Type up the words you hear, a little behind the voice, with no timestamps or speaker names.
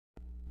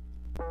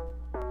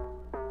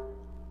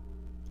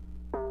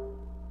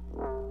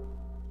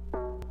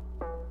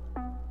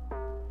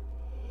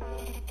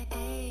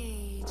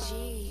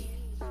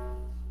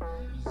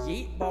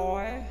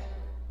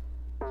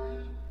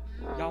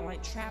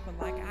trapping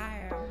like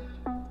I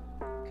am.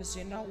 Cause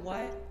you know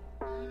what?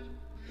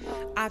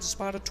 I just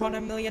bought a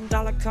 $20 million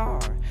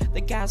car.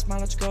 The gas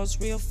mileage goes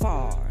real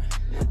far.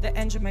 The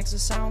engine makes it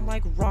sound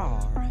like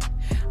roar.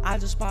 I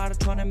just bought a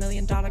 $20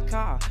 million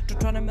car.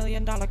 $20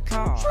 million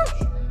car.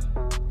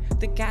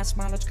 The gas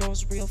mileage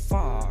goes real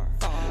far.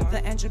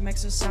 The engine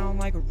makes it sound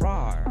like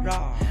roar.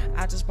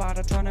 I just bought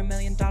a $20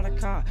 million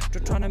car.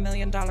 $20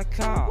 million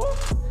car.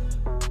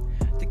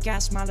 The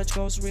gas mileage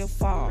goes real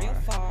far.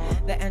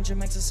 The engine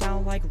makes it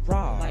sound like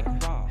raw.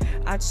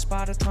 I just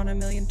bought a $20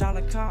 million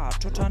car.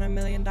 $20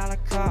 million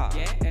car.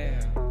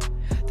 Yeah.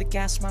 The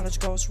gas mileage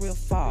goes real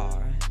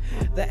far.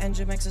 The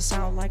engine makes it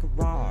sound like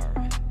roar.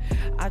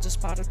 I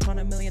just bought a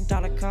 $20 million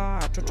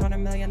car. $20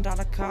 million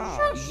car.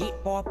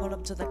 YEETBOI, pull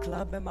up to the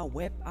club in my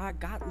whip. I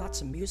got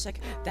lots of music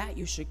that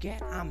you should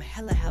get. I'm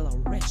hella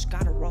rich.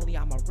 Got a rollie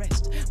on my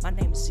wrist. My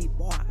name is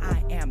YEETBOI.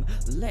 I am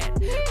lit.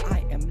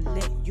 I am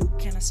lit. You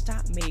cannot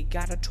stop me.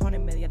 Got a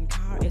 $20 million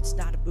car. It's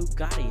not a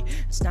Bugatti.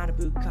 It's not a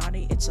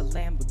Bugatti. It's a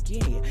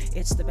Lamborghini.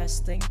 It's the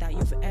best thing that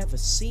you've ever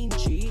seen,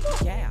 G.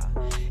 Yeah,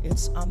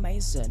 it's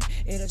amazing.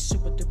 It is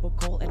super duper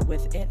cool, and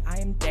with it I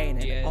am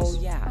Dane. Yes. Oh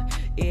yeah,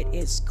 it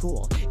is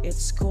cool.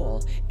 It's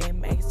cool. It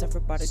makes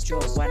everybody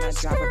jewel when I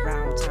drive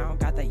around town.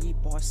 Got that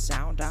YEETBOI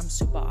sound. I'm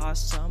super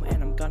awesome,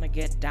 and I'm gonna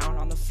get down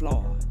on the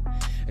floor,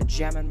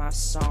 jamming my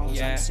songs.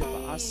 Yeah. I'm super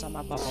awesome.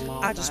 I bump them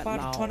all I just bought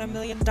a $20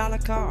 million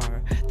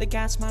car. The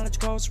gas mileage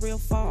goes real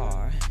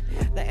far.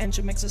 The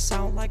engine makes it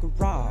sound like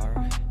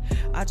roar.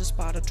 I just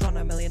bought a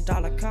 $20 million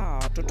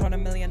car.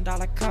 $20 million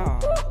car.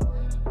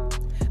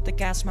 The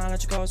gas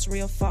mileage goes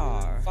real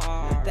far.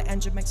 The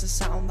engine makes it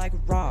sound like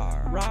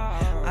roar.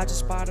 I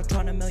just bought a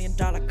 $20 million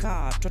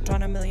car.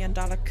 $20 million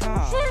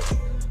car.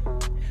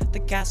 The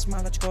gas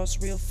mileage goes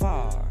real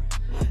far.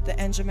 The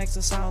engine makes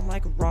it sound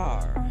like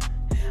roar.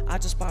 I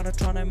just bought a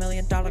 $20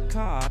 million car.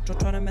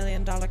 $20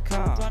 million car.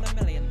 $20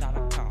 million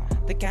car.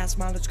 The gas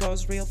mileage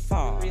goes real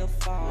far.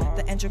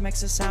 The engine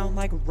makes it sound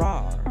like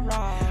roar.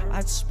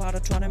 I just bought a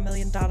 $20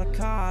 million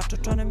car.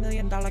 $20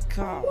 million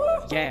car.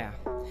 Yeah.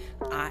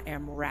 I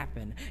am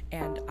rapping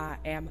and I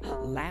am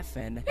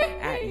laughing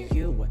at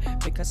you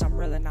because I'm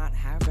really not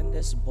having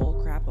this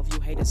bullcrap of you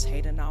haters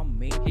hating on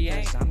me.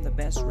 Because I'm the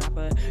best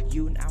rapper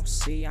you now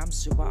see. I'm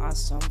super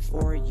awesome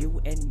for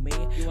you and me.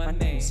 My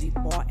name's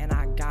YEETBOI and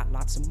I got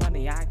lots of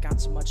money. I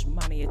got so much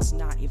money it's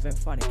not even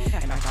funny.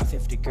 And I got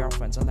 50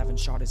 girlfriends, 11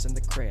 shorties in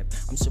the crib.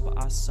 I'm super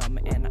awesome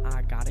and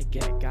I gotta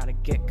get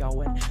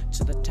going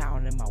to the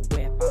town in my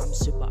whip. I'm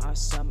super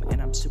awesome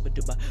and I'm super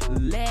duper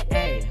lit.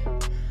 Hey,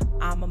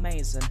 I'm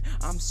amazing,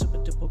 I'm super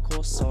duper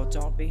cool, so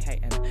don't be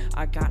hating.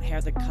 I got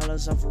hair the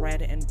colors of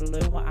red and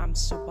blue. I'm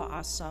super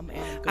awesome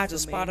and good. I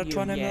just bought a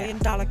 $20 million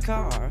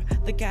car.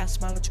 The gas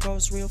mileage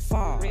goes real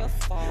far.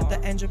 The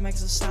engine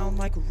makes it sound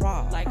like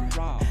raw.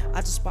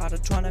 I just bought a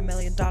 $20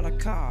 million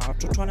car.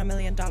 $20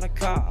 million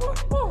car.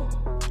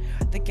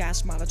 The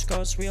gas mileage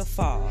goes real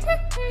far.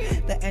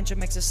 The engine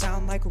makes it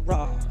sound like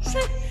raw.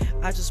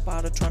 I just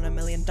bought a $20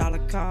 million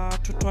car.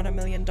 $20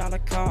 million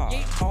car.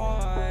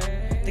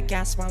 The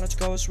gas mileage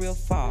goes real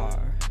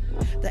far.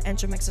 The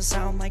engine makes it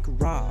sound like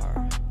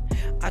roar.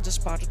 I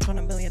just bought a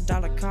 $20 million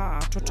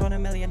car.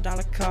 $20 million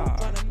car.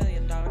 $20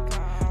 million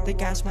car. The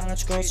gas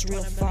mileage goes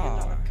real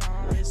far.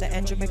 The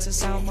engine makes it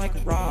sound like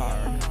roar.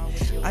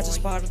 I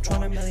just bought a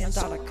 $20 million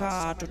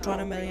car.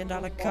 $20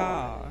 million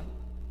car.